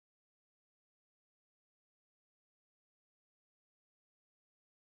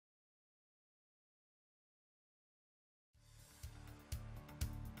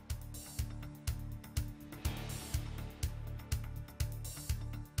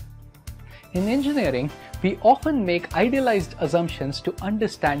In engineering, we often make idealized assumptions to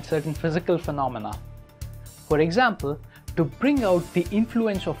understand certain physical phenomena. For example, to bring out the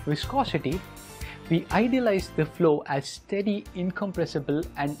influence of viscosity, we idealize the flow as steady, incompressible,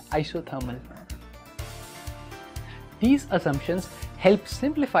 and isothermal. These assumptions help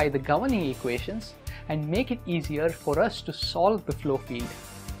simplify the governing equations and make it easier for us to solve the flow field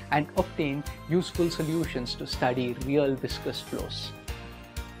and obtain useful solutions to study real viscous flows.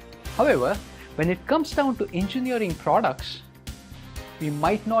 However, when it comes down to engineering products, we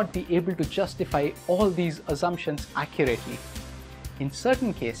might not be able to justify all these assumptions accurately. In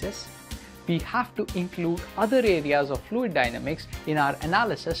certain cases, we have to include other areas of fluid dynamics in our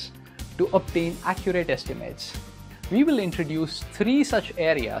analysis to obtain accurate estimates. We will introduce three such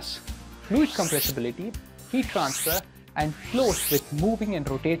areas: fluid compressibility, heat transfer, and flows with moving and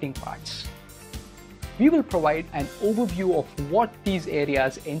rotating parts. We will provide an overview of what these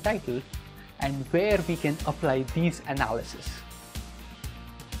areas entitle and where we can apply these analyses.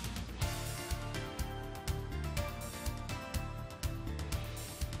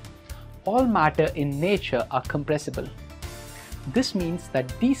 All matter in nature are compressible. This means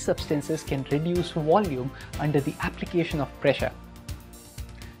that these substances can reduce volume under the application of pressure.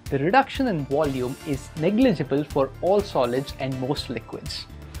 The reduction in volume is negligible for all solids and most liquids.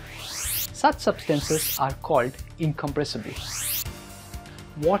 Such substances are called incompressible.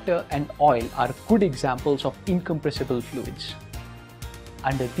 Water and oil are good examples of incompressible fluids.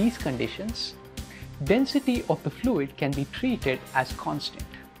 Under these conditions, density of the fluid can be treated as constant.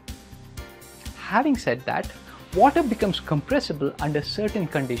 Having said that, water becomes compressible under certain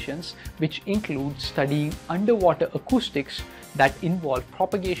conditions, which include studying underwater acoustics that involve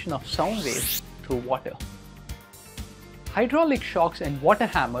propagation of sound waves through water. Hydraulic shocks and water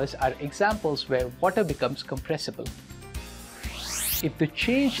hammers are examples where water becomes compressible. If the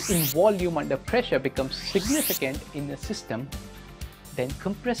change in volume under pressure becomes significant in a system, then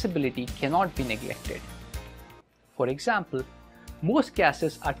compressibility cannot be neglected. For example, most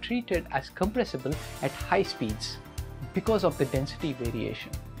gases are treated as compressible at high speeds because of the density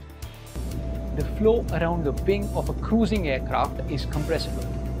variation. The flow around the wing of a cruising aircraft is compressible.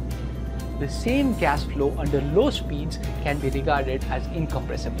 The same gas flow under low speeds can be regarded as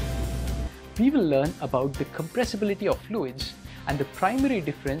incompressible. We will learn about the compressibility of fluids and the primary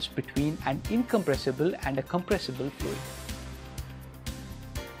difference between an incompressible and a compressible fluid.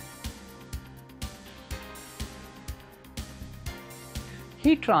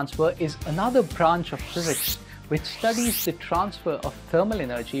 Heat transfer is another branch of physics which studies the transfer of thermal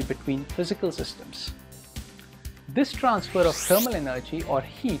energy between physical systems. This transfer of thermal energy or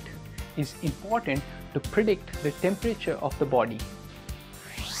heat is important to predict the temperature of the body.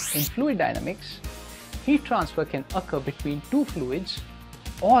 In fluid dynamics, heat transfer can occur between two fluids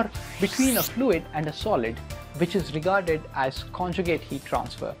or between a fluid and a solid, which is regarded as conjugate heat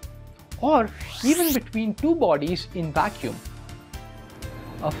transfer, or even between two bodies in vacuum.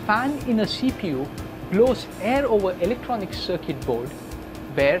 A fan in a CPU blows air over electronic circuit board,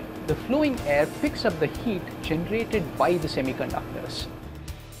 where the flowing air picks up the heat generated by the semiconductors.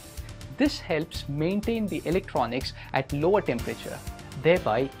 This helps maintain the electronics at lower temperature,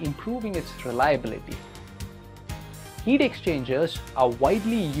 thereby improving its reliability. Heat exchangers are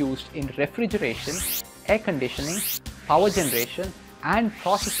widely used in refrigeration, air conditioning, power generation, and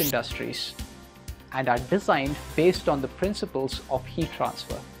process industries, and are designed based on the principles of heat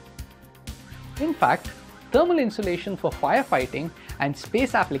transfer. In fact, thermal insulation for firefighting and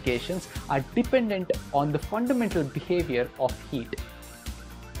space applications are dependent on the fundamental behavior of heat.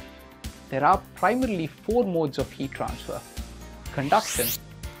 There are primarily four modes of heat transfer: conduction,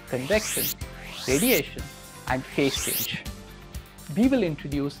 convection, radiation, and phase change. We will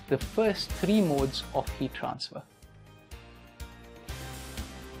introduce the first three modes of heat transfer.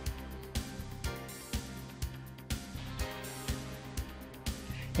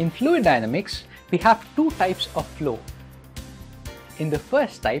 In fluid dynamics, we have two types of flow. In the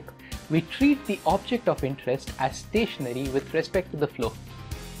first type, we treat the object of interest as stationary with respect to the flow.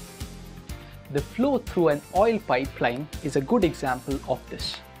 The flow through an oil pipeline is a good example of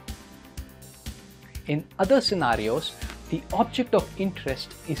this. In other scenarios, the object of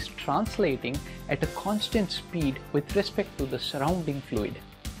interest is translating at a constant speed with respect to the surrounding fluid.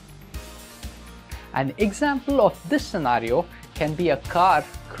 An example of this scenario can be a car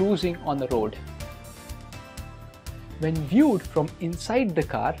cruising on the road. When viewed from inside the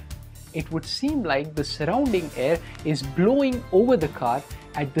car, it would seem like the surrounding air is blowing over the car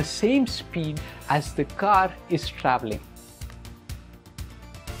at the same speed as the car is traveling.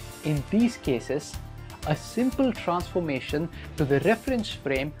 In these cases, a simple transformation to the reference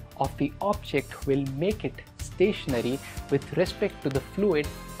frame of the object will make it stationary with respect to the fluid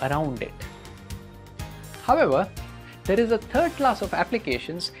around it. However, there is a third class of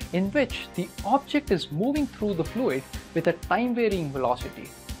applications in which the object is moving through the fluid with a time-varying velocity.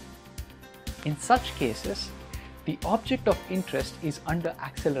 In such cases, the object of interest is under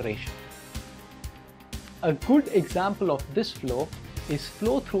acceleration. A good example of this flow is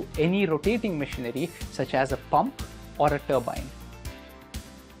flow through any rotating machinery such as a pump or a turbine.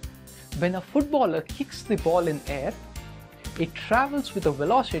 When a footballer kicks the ball in air, it travels with a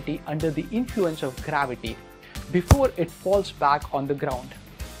velocity under the influence of gravity before it falls back on the ground.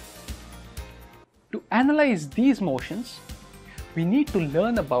 To analyze these motions, we need to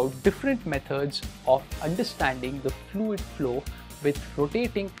learn about different methods of understanding the fluid flow with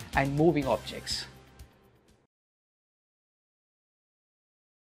rotating and moving objects.